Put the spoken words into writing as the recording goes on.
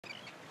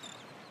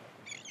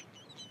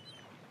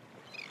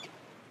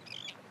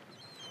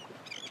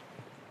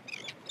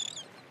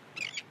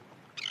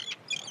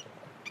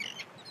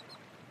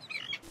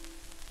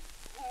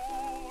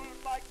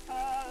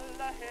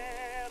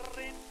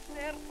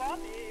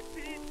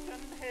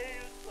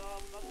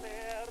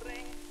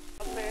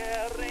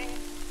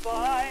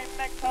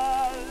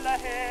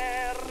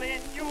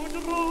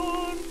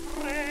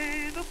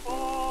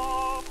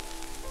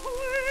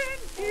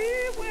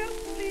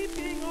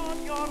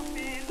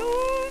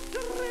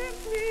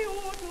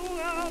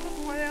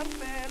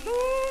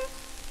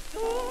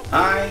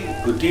Hi,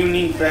 good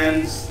evening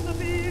friends.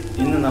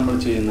 ഇന്ന് നമ്മൾ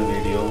ചെയ്യുന്ന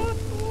വീഡിയോ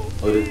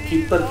ഒരു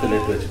കിപ്പർ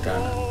ഫില്ലറ്റ്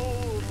വെച്ചിട്ടാണ്.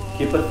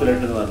 കിപ്പർ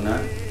ഫില്ലറ്റ് എന്ന്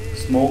പറഞ്ഞാൽ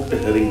സ്മോക്ക്ഡ്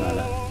ഹെറിംഗ്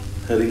ആണ്.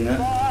 ഹെറിംഗ്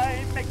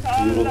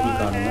യൂറോപ്പിൽ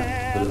കാണുന്ന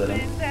ഒരു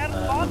തരം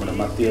നമ്മുടെ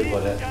മത്തിയെ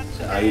പോലെ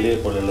അയിലയെ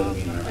പോലെയുള്ള ഒരു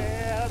മീനാണ്.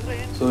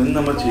 സോ ഇന്ന്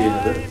നമ്മൾ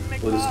ചെയ്യുന്നത്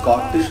ഒരു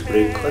Scottish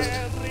breakfast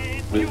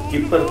with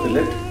കിപ്പർ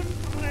fillet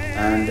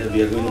and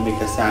we are going to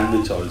make A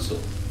sandwich also.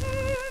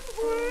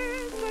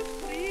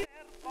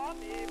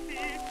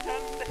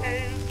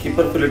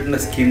 Kipper fillet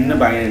skin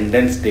by an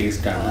intense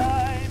taste.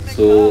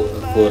 So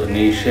for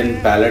Asian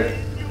palate,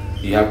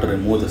 you have to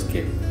remove the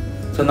skin.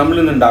 So we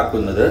will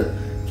make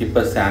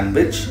Kipper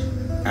Sandwich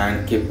and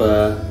Kipper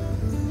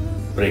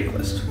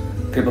Breakfast.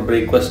 Kipper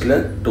Breakfast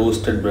is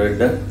toasted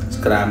bread,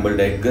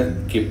 scrambled egg,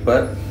 kipper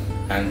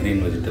and green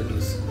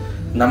vegetables.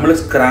 We will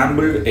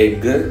scrambled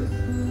egg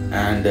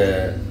and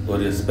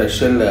a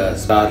special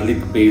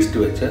garlic paste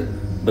with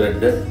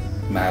bread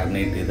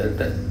marinate.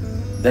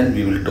 Then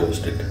we will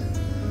toast it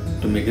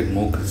to make it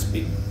more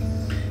crispy.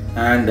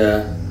 And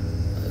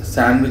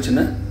sandwich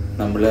na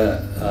nammala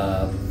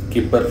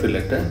kipper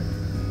fillet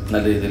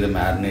nalla idile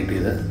marinate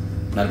ida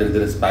nalla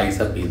idile spice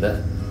up ida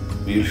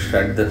we will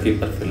shred the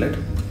kipper fillet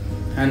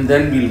and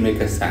then we will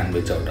make a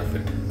sandwich out of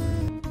it.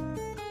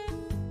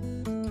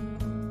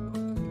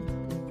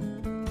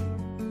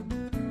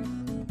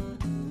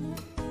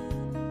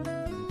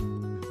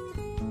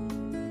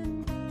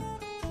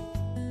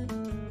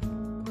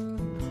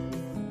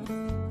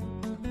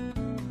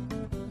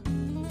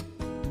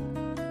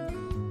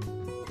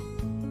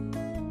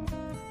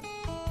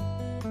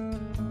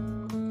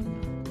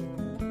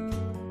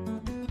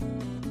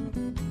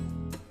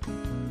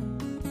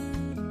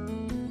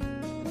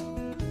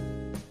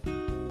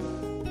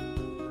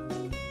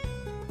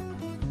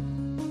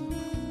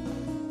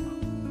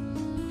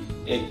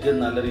 Egg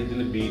നല്ല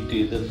രീതിയിൽ beat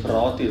ചെയ്ത്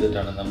ഫ്രോത്ത്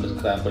ചെയ്തിട്ടാണ് നമ്മൾ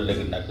scrambled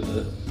egg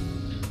ഉണ്ടാക്കുന്നത്.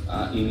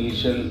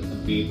 Initial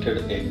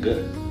ബീറ്റഡ് egg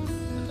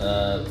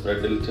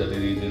ബ്രെഡിൽ ചെറിയ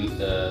രീതിയിൽ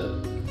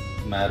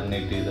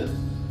marinate ചെയ്ത്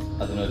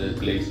അതിനൊരു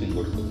ഗ്ലേസിങ്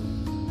കൊടുക്കും.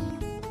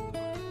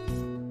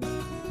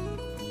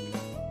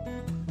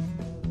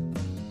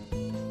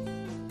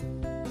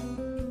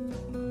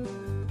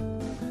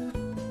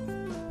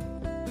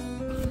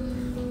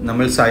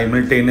 നമ്മൾ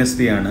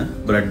സൈമിൾട്ടേനിയസ്ലി ആണ്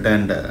bread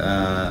and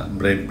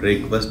bread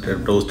breakfast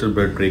toasted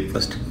bread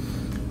breakfast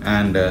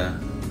and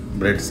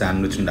bread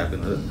sandwich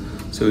ഉണ്ടാക്കുന്നത്.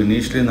 സോ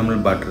ഇനീഷ്യലി നമ്മൾ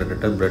ബട്ടർ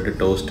ഇട്ടിട്ട് ബ്രെഡ്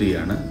ടോസ്റ്റ്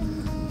ചെയ്യാണ്.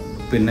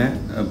 പിന്നെ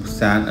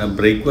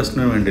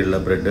ബ്രേക്ക്ഫാസ്റ്റിന് വേണ്ടിയുള്ള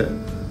bread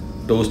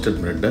toasted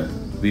bread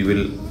we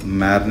will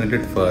marinate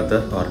it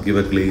further or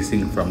give A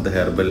glazing from the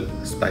herbal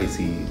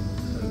spicy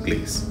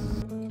glaze.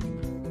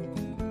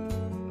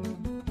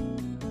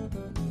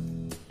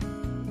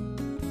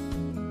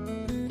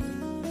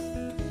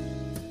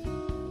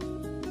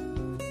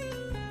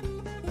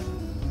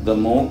 The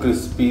more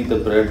crispy the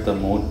bread, the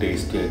more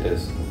tasty it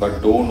is. But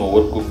don't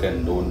overcook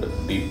and don't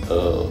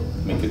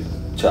make it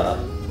char.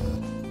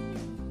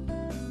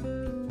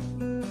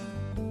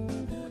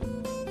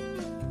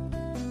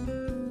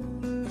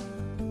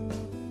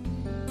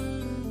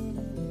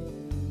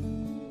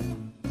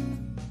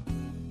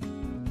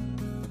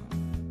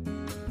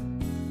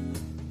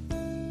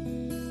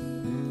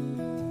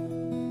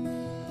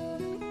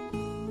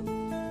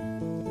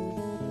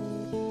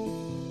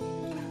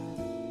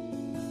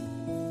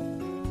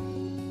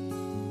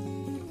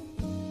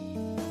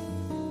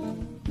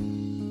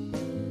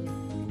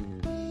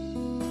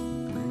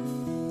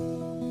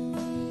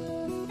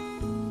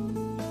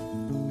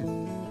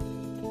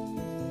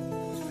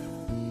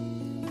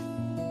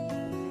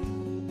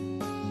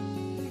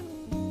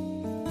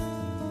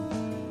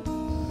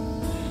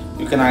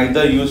 You can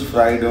either use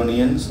fried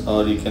onions or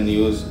you can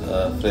use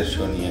fresh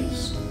onions.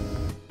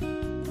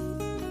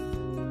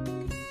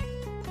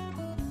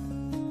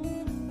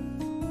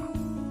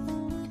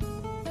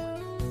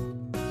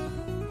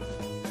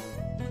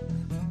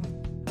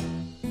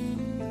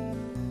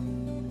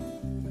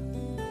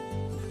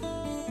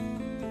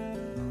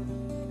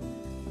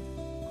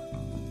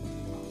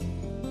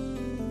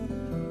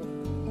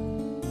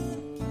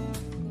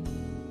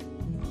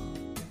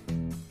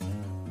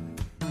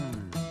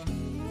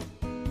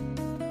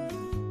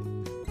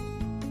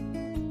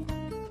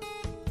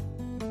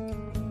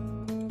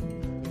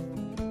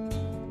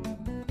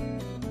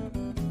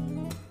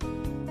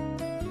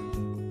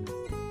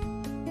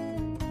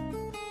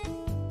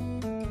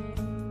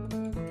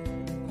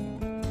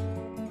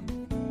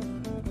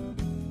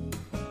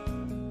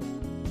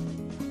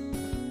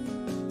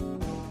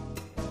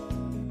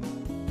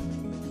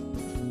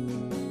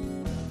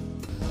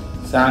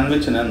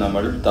 Sandwich in a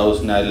number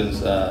Thousand Islands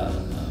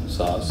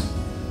sauce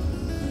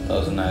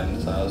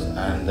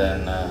and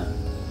then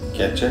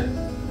ketchup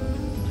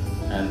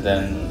and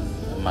then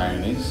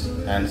mayonnaise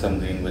and some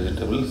green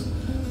vegetables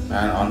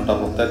and on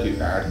top of that you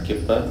add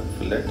Kipper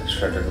Fillet,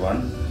 shredded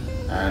one,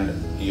 and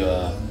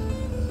your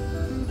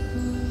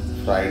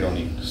fried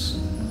onions.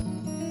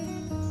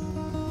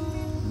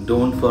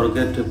 Don't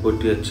forget to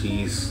put your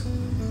cheese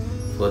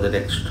for that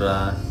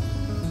extra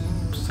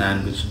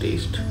sandwich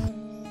taste.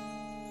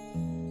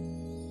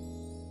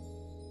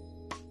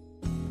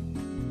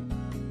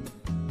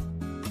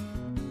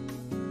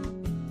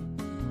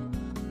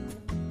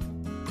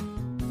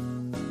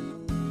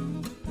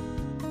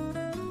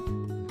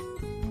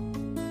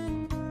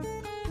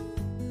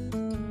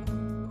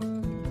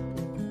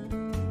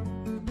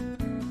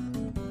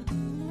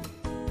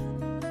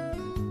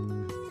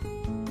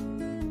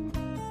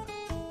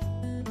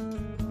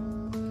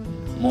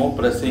 More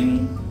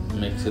pressing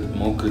makes it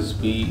more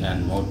crispy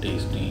and more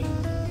tasty.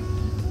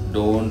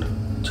 Don't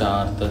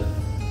char the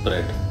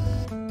bread.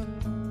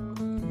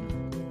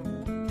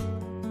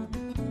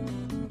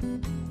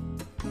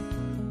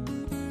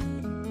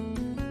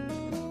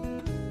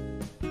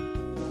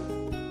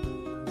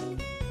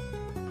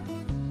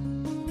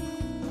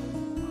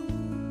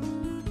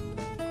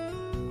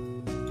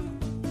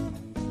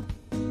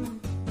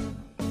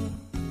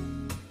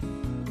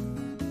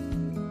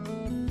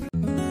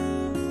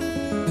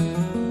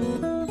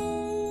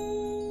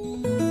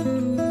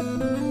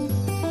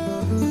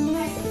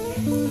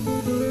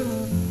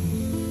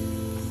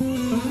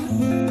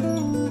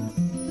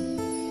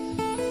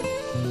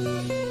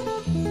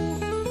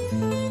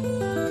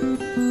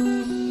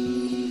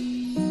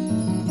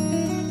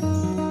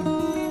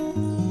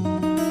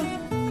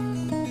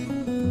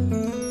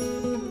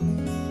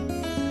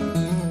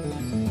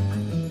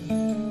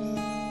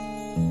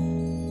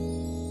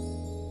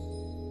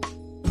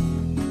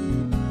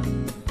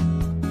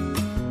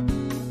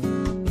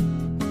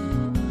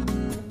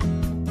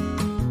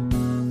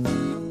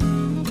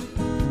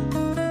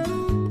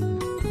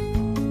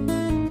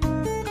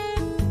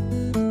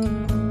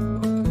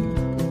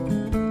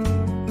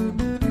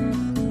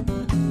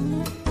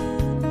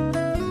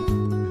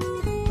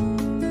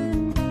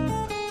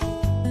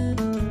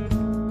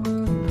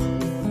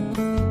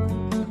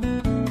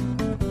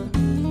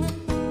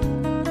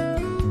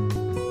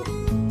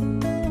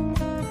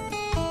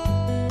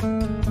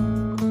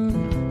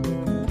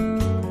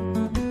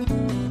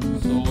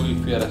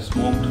 If you are a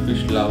smoked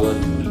fish lover,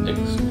 you will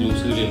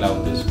exclusively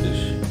love this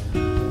fish.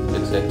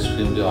 It's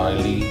extremely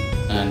oily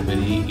and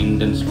very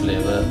intense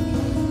flavor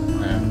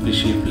and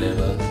fishy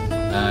flavor,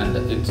 and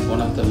it's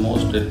one of the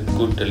most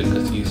good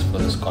delicacies for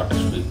the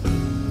Scottish people.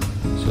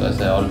 So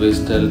as I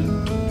always tell,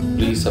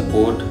 please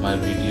support my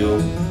video,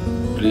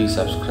 please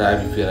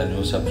subscribe if you are a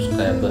new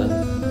subscriber,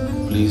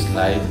 please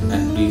like,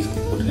 and please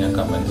put in your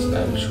comments.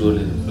 I will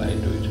surely reply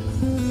to it.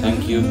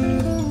 Thank you.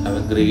 Have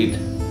a great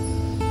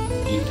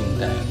eating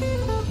time.